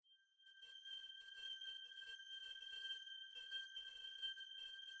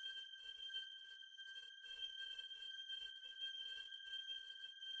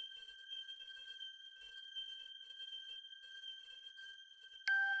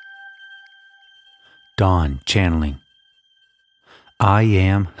Dawn channeling. I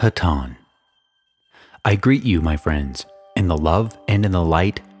am Hatonn. I greet you, my friends, in the love and in the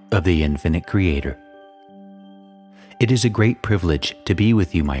light of the infinite Creator. It is a great privilege to be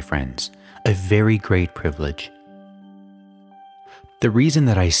with you, my friends, a very great privilege. The reason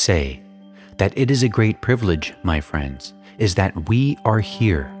that I say that it is a great privilege, my friends, is that we are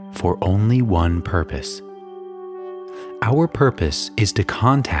here for only one purpose. Our purpose is to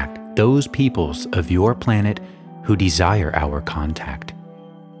contact those peoples of your planet who desire our contact.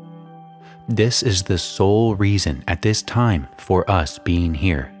 This is the sole reason at this time for us being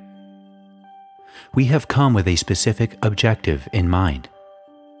here. We have come with a specific objective in mind.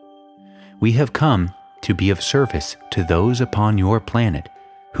 We have come to be of service to those upon your planet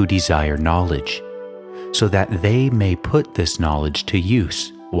who desire knowledge, so that they may put this knowledge to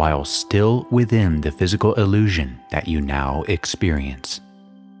use while still within the physical illusion that you now experience.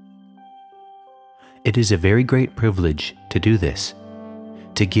 It is a very great privilege to do this,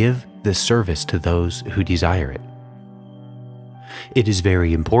 to give the service to those who desire it. It is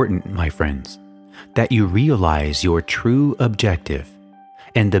very important, my friends, that you realize your true objective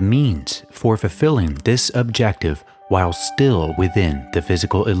and the means for fulfilling this objective while still within the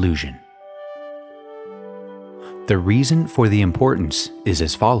physical illusion. The reason for the importance is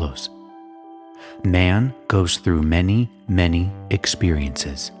as follows. Man goes through many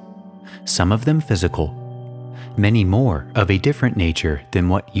experiences, some of them physical, many more of a different nature than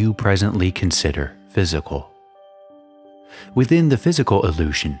what you presently consider physical. Within the physical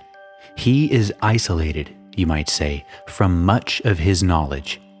illusion, he is isolated, you might say, from much of his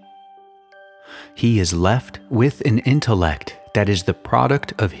knowledge. He is left with an intellect that is the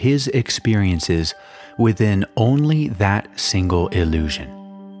product of his experiences within only that single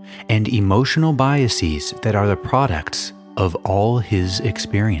illusion, and emotional biases that are the products of all his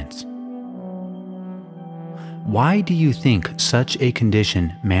experience. Why do you think such a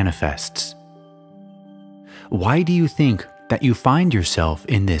condition manifests? Why do you think that you find yourself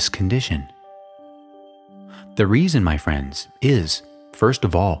in this condition? The reason, my friends, is, first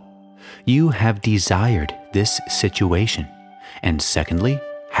of all, you have desired this situation, and secondly,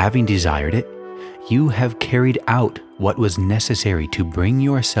 having desired it, you have carried out what was necessary to bring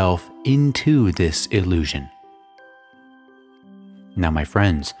yourself into this illusion. Now, my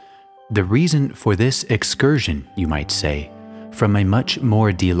friends, the reason for this excursion, you might say, from a much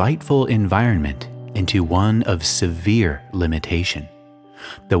more delightful environment into one of severe limitation,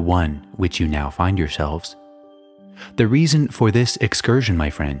 the one which you now find yourselves. The reason for this excursion, my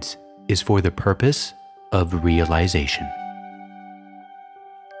friends, is for the purpose of realization.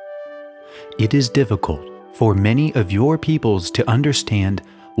 It is difficult for many of your peoples to understand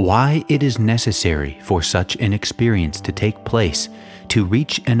why it is necessary for such an experience to take place to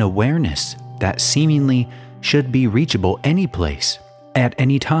reach an awareness that seemingly should be reachable any place, at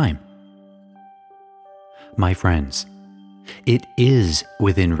any time. My friends, it is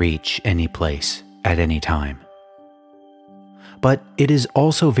within reach any place, at any time. But it is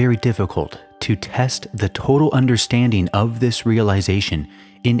also very difficult to test the total understanding of this realization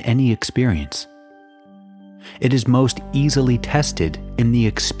in any experience. It is most easily tested in the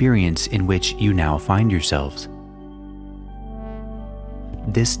experience in which you now find yourselves.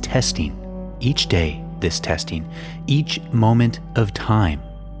 This testing, each day, each moment of time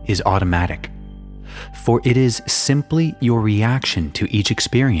is automatic, for it is simply your reaction to each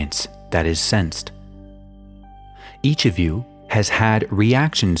experience that is sensed. Each of you has had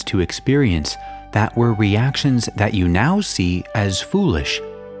reactions to experience that were reactions that you now see as foolish.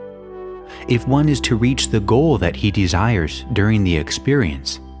 If one is to reach the goal that he desires during the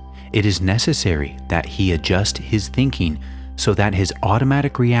experience, it is necessary that he adjust his thinking so that his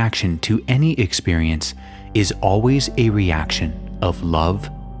automatic reaction to any experience is always a reaction of love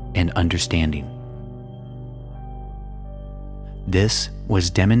and understanding. This was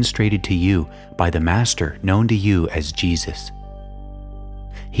demonstrated to you by the Master known to you as Jesus.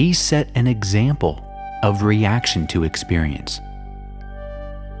 He set an example of reaction to experience.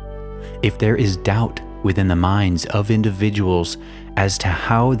 If there is doubt within the minds of individuals as to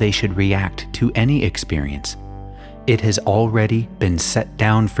how they should react to any experience, it has already been set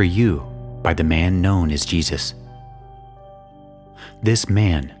down for you by the man known as Jesus. This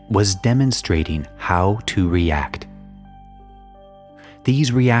man was demonstrating how to react.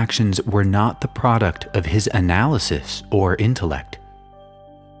 These reactions were not the product of his analysis or intellect.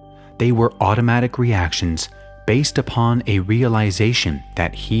 They were automatic reactions based upon a realization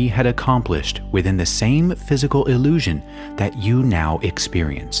that he had accomplished within the same physical illusion that you now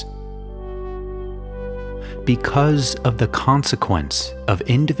experience. because of the consequence of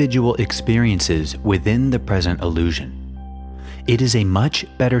individual experiences within the present illusion. It is a much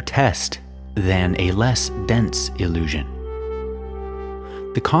better test than a less dense illusion.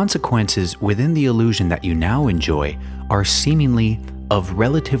 The consequences within the illusion that you now enjoy are seemingly of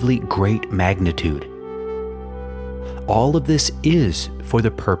relatively great magnitude. All of this is for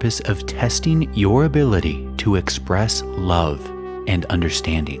the purpose of testing your ability to express love and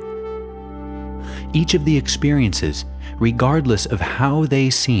understanding. Each of the experiences, regardless of how they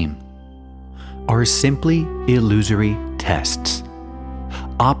seem, are simply illusory tests,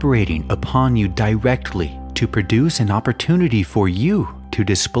 operating upon you directly to produce an opportunity for you to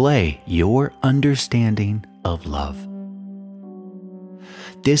display your understanding of love.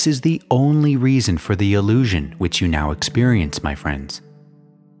 This is the only reason for the illusion which you now experience, my friends.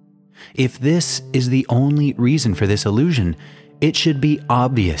 If this is the only reason for this illusion, it should be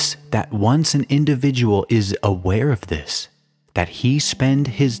obvious that once an individual is aware of this, that he spend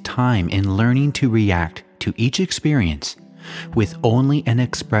his time in learning to react to each experience with only an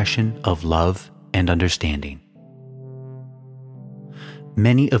expression of love and understanding.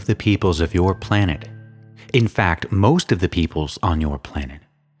 Many of the peoples of your planet, in fact, most of the peoples on your planet,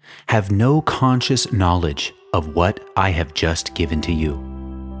 have no conscious knowledge of what I have just given to you.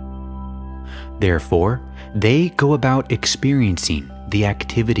 Therefore, they go about experiencing the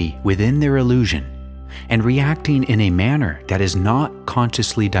activity within their illusion and reacting in a manner that is not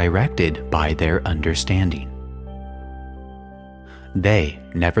consciously directed by their understanding. They,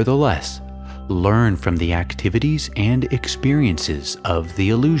 nevertheless, learn from the activities and experiences of the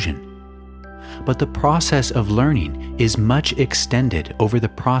illusion. But the process of learning is much extended over the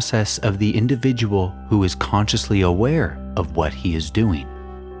process of the individual who is consciously aware of what he is doing.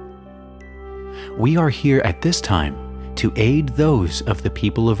 We are here at this time to aid those of the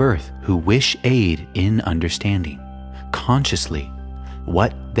people of Earth who wish aid in understanding, consciously,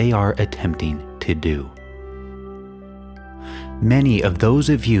 what they are attempting to do. Many of those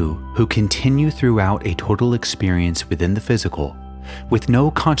of you who continue throughout a total experience within the physical, with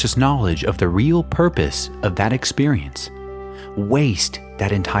no conscious knowledge of the real purpose of that experience, waste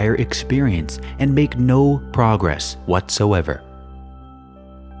that entire experience and make no progress whatsoever.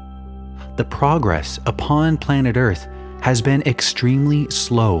 The progress upon planet Earth has been extremely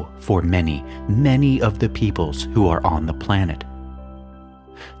slow for many, many of the peoples who are on the planet.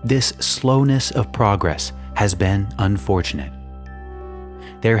 This slowness of progress has been unfortunate.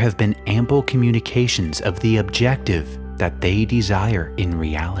 There have been ample communications of the objective that they desire in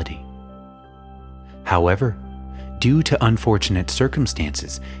reality. However, due to unfortunate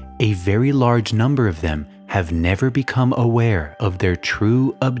circumstances, a very large number of them have never become aware of their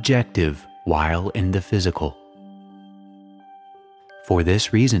true objective while in the physical. For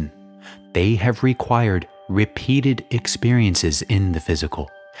this reason, they have required repeated experiences in the physical,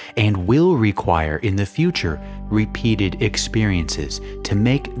 and will require in the future repeated experiences to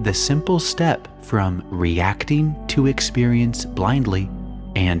make the simple step from reacting to experience blindly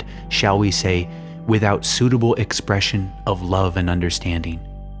and, shall we say, without suitable expression of love and understanding,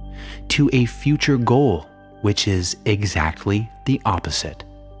 to a future goal which is exactly the opposite.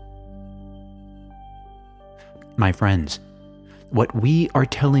 My friends, what we are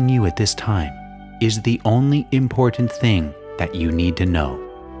telling you at this time is the only important thing that you need to know.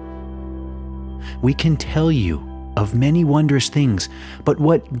 We can tell you of many wondrous things, but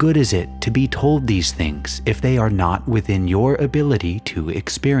what good is it to be told these things if they are not within your ability to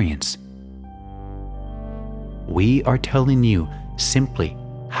experience? We are telling you simply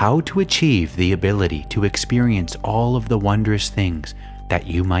how to achieve the ability to experience all of the wondrous things that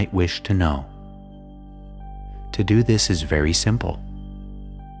you might wish to know. To do this is very simple.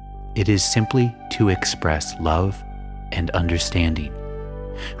 It is simply to express love and understanding,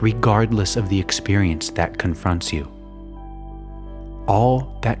 regardless of the experience that confronts you.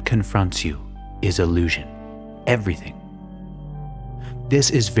 All that confronts you is illusion, everything. This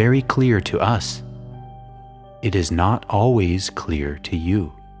is very clear to us. It is not always clear to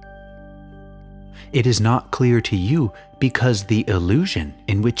you. It is not clear to you because the illusion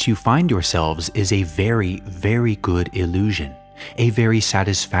in which you find yourselves is a very, very good illusion, a very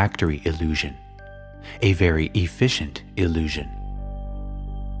satisfactory illusion, a very efficient illusion.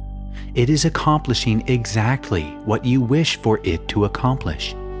 It is accomplishing exactly what you wish for it to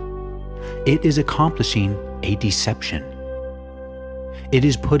accomplish. It is accomplishing a deception. It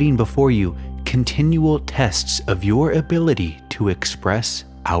is putting before you continual tests of your ability to express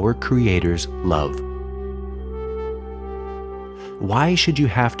our Creator's love. Why should you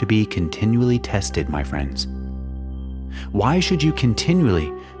have to be continually tested, my friends? Why should you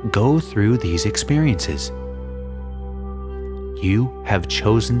continually go through these experiences, you have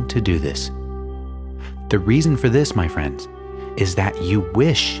chosen to do this. The reason for this, my friends, is that you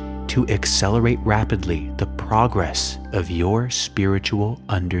wish to accelerate rapidly the progress of your spiritual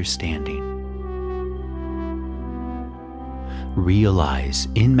understanding. Realize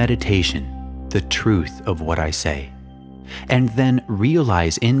in meditation the truth of what I say, and then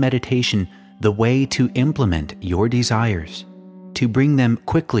realize in meditation the way to implement your desires, to bring them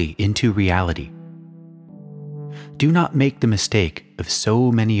quickly into reality. Do not make the mistake of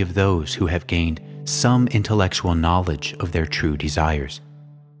so many of those who have gained some intellectual knowledge of their true desires.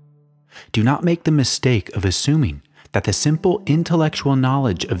 Do not make the mistake of assuming that the simple intellectual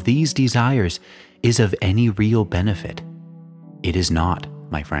knowledge of these desires is of any real benefit. It is not,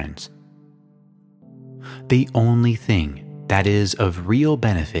 my friends. The only thing that is of real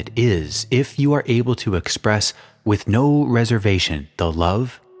benefit is if you are able to express with no reservation the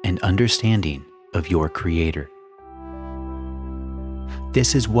love and understanding of your Creator.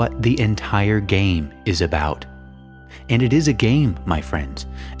 This is what the entire game is about. And it is a game, my friends,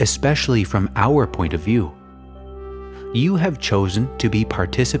 especially from our point of view. You have chosen to be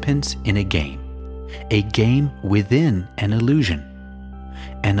participants in a game within an illusion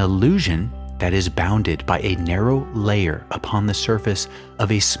that is bounded by a narrow layer upon the surface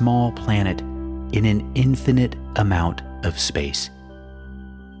of a small planet in an infinite amount of space.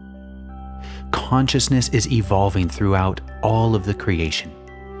 Consciousness is evolving throughout all of the creation.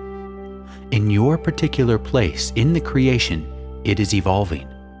 In your particular place in the creation, it is evolving.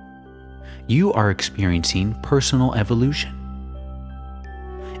 You are experiencing personal evolution.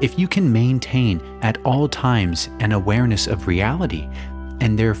 If you can maintain at all times an awareness of reality,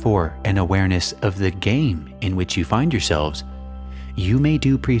 and therefore an awareness of the game in which you find yourselves, you may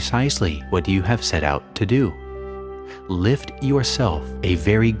do precisely what you have set out to do. Lift yourself a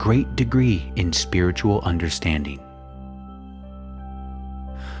very great degree in spiritual understanding.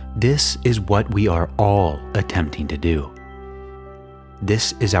 This is what we are all attempting to do.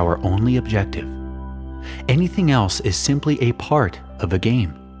 This is our only objective. Anything else is simply a part of a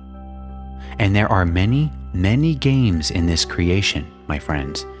game. And there are many, many games in this creation, my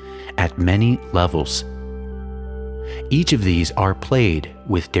friends, at many levels. Each of these are played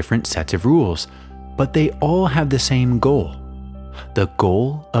with different sets of rules, but they all have the same goal, the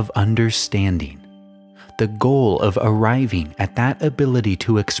goal of understanding, the goal of arriving at that ability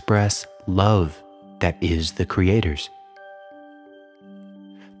to express love that is the Creator's.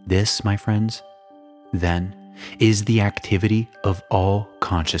 This, my friends, then, is the activity of all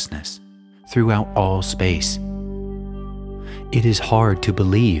consciousness throughout all space. It is hard to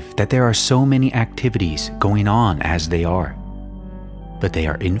believe that there are so many activities going on as they are, but they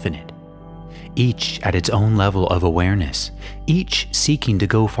are infinite, each at its own level of awareness, each seeking to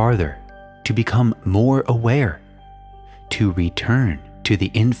go farther, to become more aware, to return to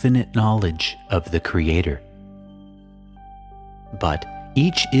the infinite knowledge of the Creator. But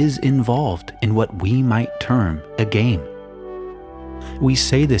each is involved in what we might term a game. We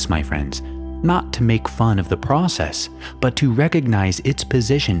say this, my friends, not to make fun of the process, but to recognize its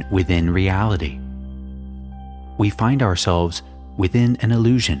position within reality. We find ourselves within an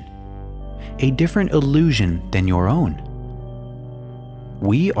illusion, a different illusion than your own.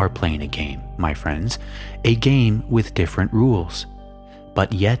 We are playing a game, my friends, a game with different rules,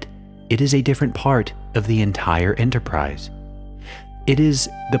 but yet it is a different part of the entire enterprise. It is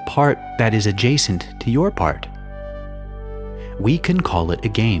the part that is adjacent to your part. We can call it a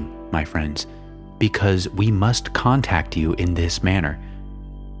game, my friends, because we must contact you in this manner.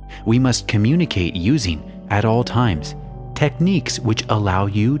 We must communicate using, at all times, techniques which allow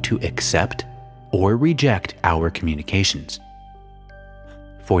you to accept or reject our communications.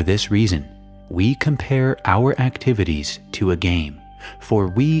 For this reason, we compare our activities to a game, for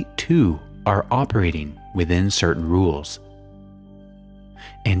we too are operating within certain rules.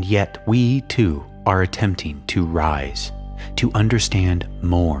 And yet we too are attempting to rise, to understand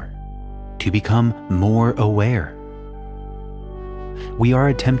more, to become more aware. We are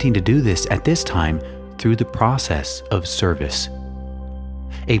attempting to do this at this time through the process of service.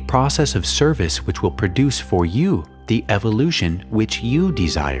 A process of service which will produce for you the evolution which you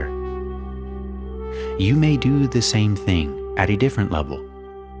desire. You may do the same thing at a different level.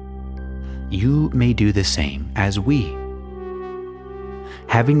 You may do the same as we.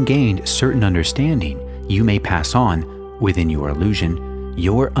 Having gained certain understanding, you may pass on, within your illusion,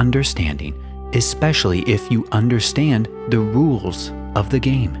 your understanding, especially if you understand the rules of the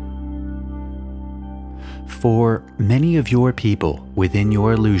game. For many of your people within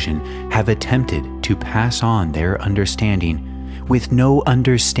your illusion have attempted to pass on their understanding with no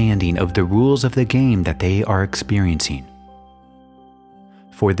understanding of the rules of the game that they are experiencing.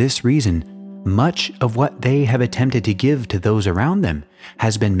 For this reason, much of what they have attempted to give to those around them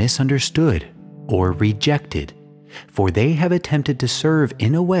has been misunderstood or rejected, for they have attempted to serve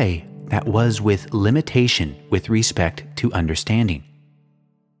in a way that was with limitation with respect to understanding.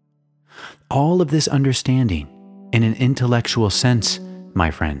 All of this understanding, in an intellectual sense,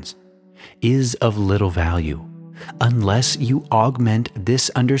 my friends, is of little value unless you augment this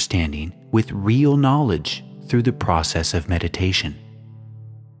understanding with real knowledge through the process of meditation.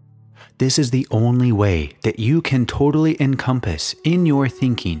 This is the only way that you can totally encompass in your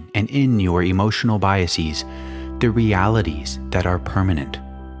thinking and in your emotional biases the realities that are permanent,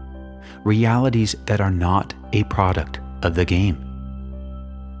 realities that are not a product of the game.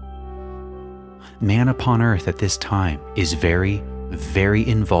 Man upon earth at this time is very, very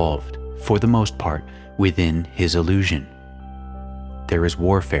involved, for the most part, within his illusion. There is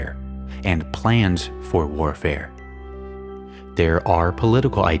warfare and plans for warfare. There are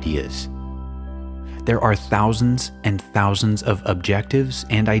political ideas. There are thousands and thousands of objectives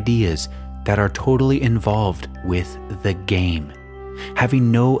and ideas that are totally involved with the game,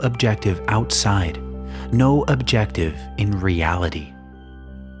 having no objective outside, no objective in reality.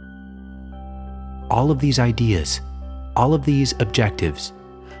 All of these ideas, all of these objectives,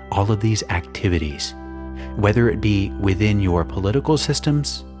 all of these activities, whether it be within your political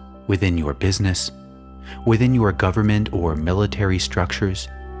systems, within your business, within your government or military structures,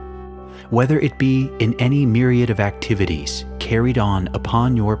 whether it be in any myriad of activities carried on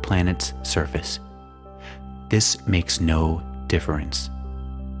upon your planet's surface, this makes no difference.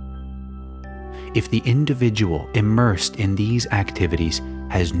 If the individual immersed in these activities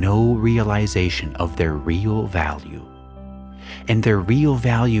has no realization of their real value, and their real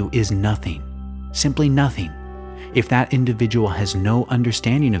value is nothing, simply nothing, if that individual has no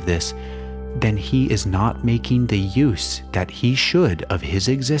understanding of this, then he is not making the use that he should of his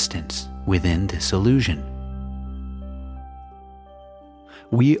existence within this illusion.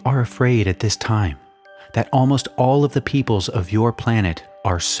 We are afraid at this time that almost all of the peoples of your planet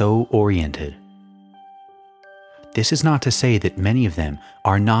are so oriented. This is not to say that many of them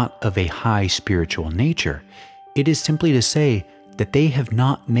are not of a high spiritual nature. It is simply to say that they have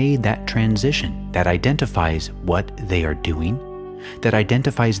not made that transition that identifies what they are doing, that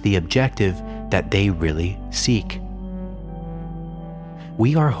identifies the objective that they really seek.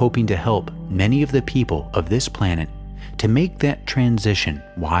 We are hoping to help many of the people of this planet to make that transition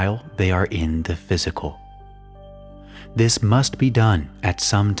while they are in the physical. This must be done at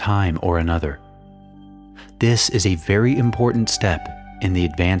some time or another. This is a very important step in the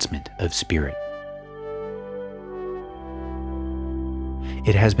advancement of spirit.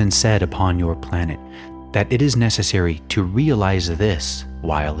 It has been said upon your planet that it is necessary to realize this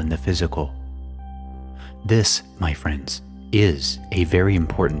while in the physical. This, my friends, is a very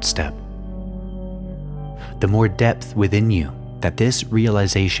important step. The more depth within you that this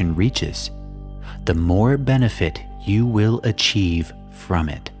realization reaches, the more benefit you will achieve from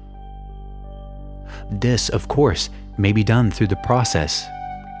it. This, of course, may be done through the process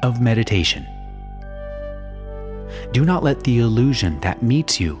of meditation. Do not let the illusion that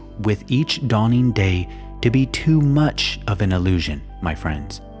meets you with each dawning day to be too much of an illusion, my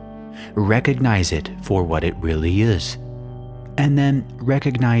friends. Recognize it for what it really is, and then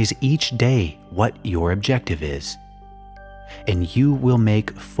recognize each day what your objective is, and you will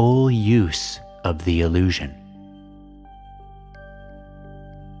make full use of the illusion.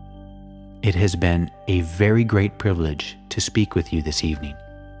 It has been a very great privilege to speak with you this evening.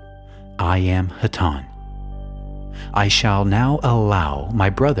 I am Hatonn. I shall now allow my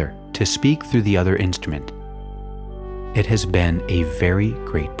brother to speak through the other instrument. It has been a very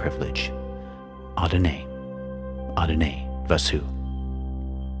great privilege. Adonai, Adonai Vasu.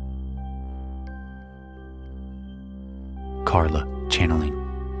 Carla channeling.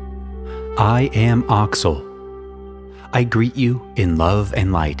 I am Oxel. I greet you in love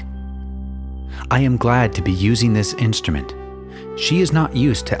and light. I am glad to be using this instrument. She is not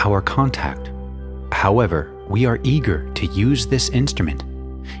used to our contact. However, we are eager to use this instrument,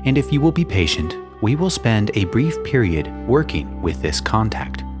 and if you will be patient, we will spend a brief period working with this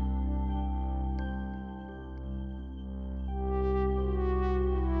contact.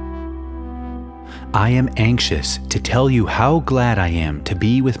 I am anxious to tell you how glad I am to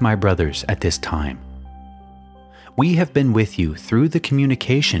be with my brothers at this time. We have been with you through the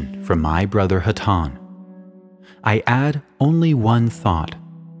communication from my brother Hatonn. I add only one thought,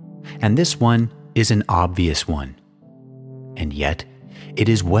 and this one is an obvious one. And yet, it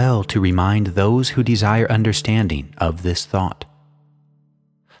is well to remind those who desire understanding of this thought.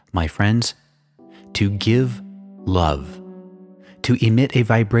 My friends, to give love, To emit a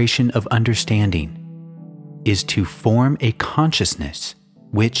vibration of understanding is to form a consciousness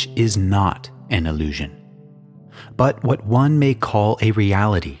which is not an illusion, but what one may call a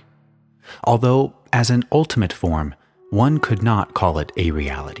reality, although as an ultimate form, one could not call it a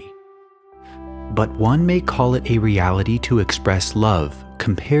reality. But one may call it a reality to express love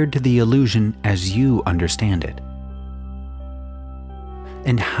compared to the illusion as you understand it.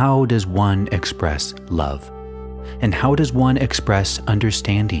 And how does one express love? And how does one express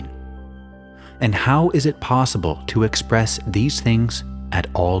understanding? And how is it possible to express these things at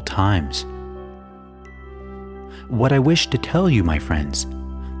all times? What I wish to tell you, my friends,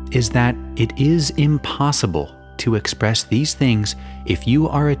 is that it is impossible to express these things if you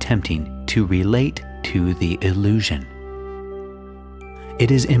are attempting to relate to the illusion.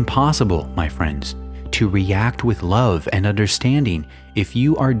 It is impossible, my friends, to react with love and understanding if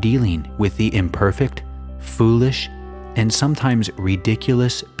you are dealing with the imperfect, foolish, and sometimes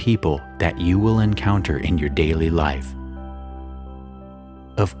ridiculous people that you will encounter in your daily life.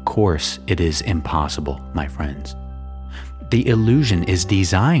 Of course, it is impossible, my friends. The illusion is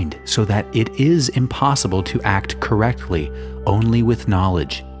designed so that it is impossible to act correctly only with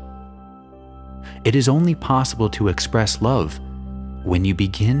knowledge. It is only possible to express love when you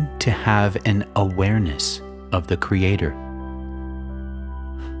begin to have an awareness of the Creator.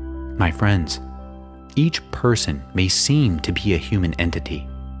 My friends, each person may seem to be a human entity,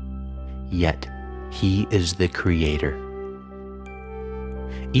 yet he is the Creator.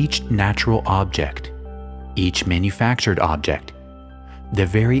 Each natural object, each manufactured object, the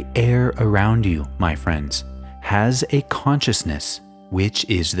very air around you, my friends, has a consciousness which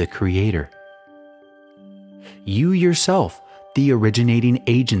is the Creator. You yourself, the originating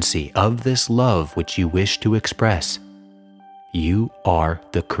agency of this love which you wish to express, you are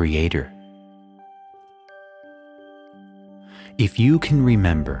the Creator. If you can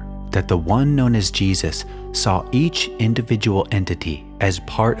remember that the one known as Jesus saw each individual entity as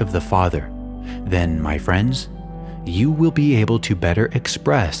part of the Father, then, my friends, you will be able to better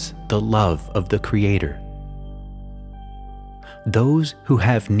express the love of the Creator. Those who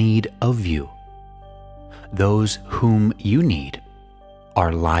have need of you, those whom you need,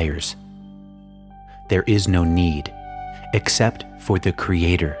 are liars. There is no need except for the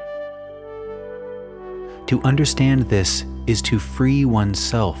Creator. To understand this is to free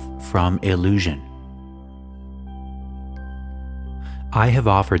oneself from illusion. I have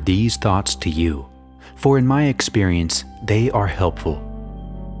offered these thoughts to you, for in my experience, they are helpful.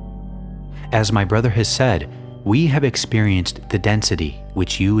 As my brother has said, we have experienced the density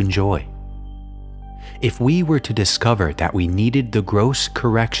which you enjoy. If we were to discover that we needed the gross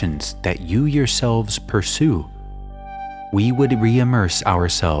corrections that you yourselves pursue, we would re-immerse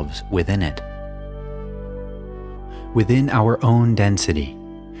ourselves within it. Within our own density,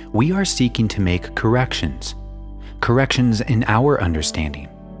 we are seeking to make corrections in our understanding.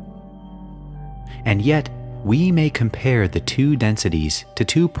 And yet, we may compare the two densities to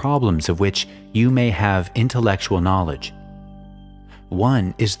two problems of which you may have intellectual knowledge.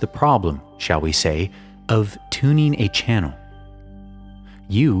 One is the problem, shall we say, of tuning a channel.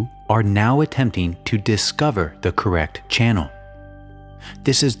 You are now attempting to discover the correct channel.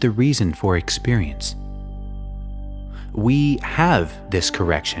 This is the reason for experience. We have this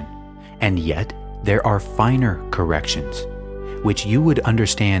correction, and yet there are finer corrections, which you would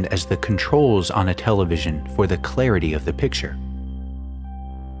understand as the controls on a television for the clarity of the picture.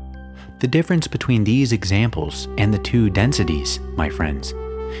 The difference between these examples and the two densities, my friends,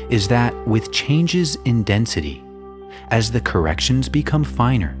 is that with changes in density, as the corrections become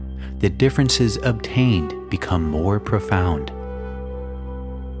finer, the differences obtained become more profound.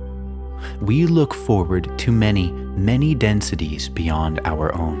 We look forward to many, many densities beyond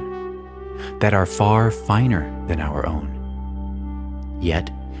our own, that are far finer than our own.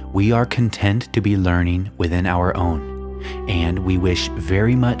 Yet, we are content to be learning within our own, and we wish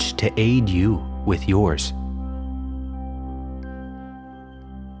very much to aid you with yours.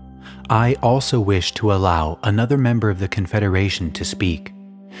 I also wish to allow another member of the Confederation to speak,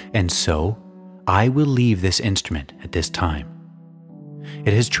 and so I will leave this instrument at this time.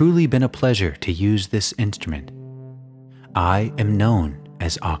 It has truly been a pleasure to use this instrument. I am known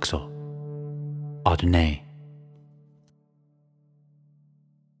as Oxel. Adonai.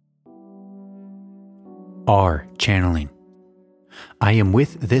 R. Channeling. I am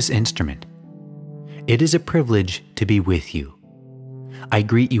with this instrument. It is a privilege to be with you. I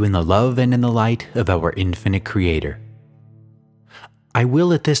greet you in the love and in the light of our infinite Creator. I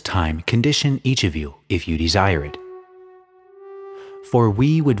will at this time condition each of you if you desire it. For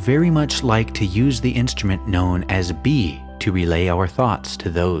we would very much like to use the instrument known as B to relay our thoughts to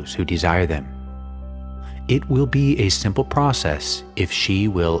those who desire them. It will be a simple process if she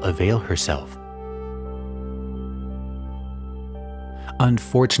will avail herself.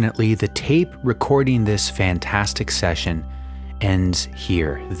 Unfortunately, the tape recording this fantastic session ends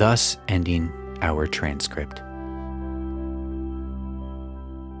here, thus ending our transcript.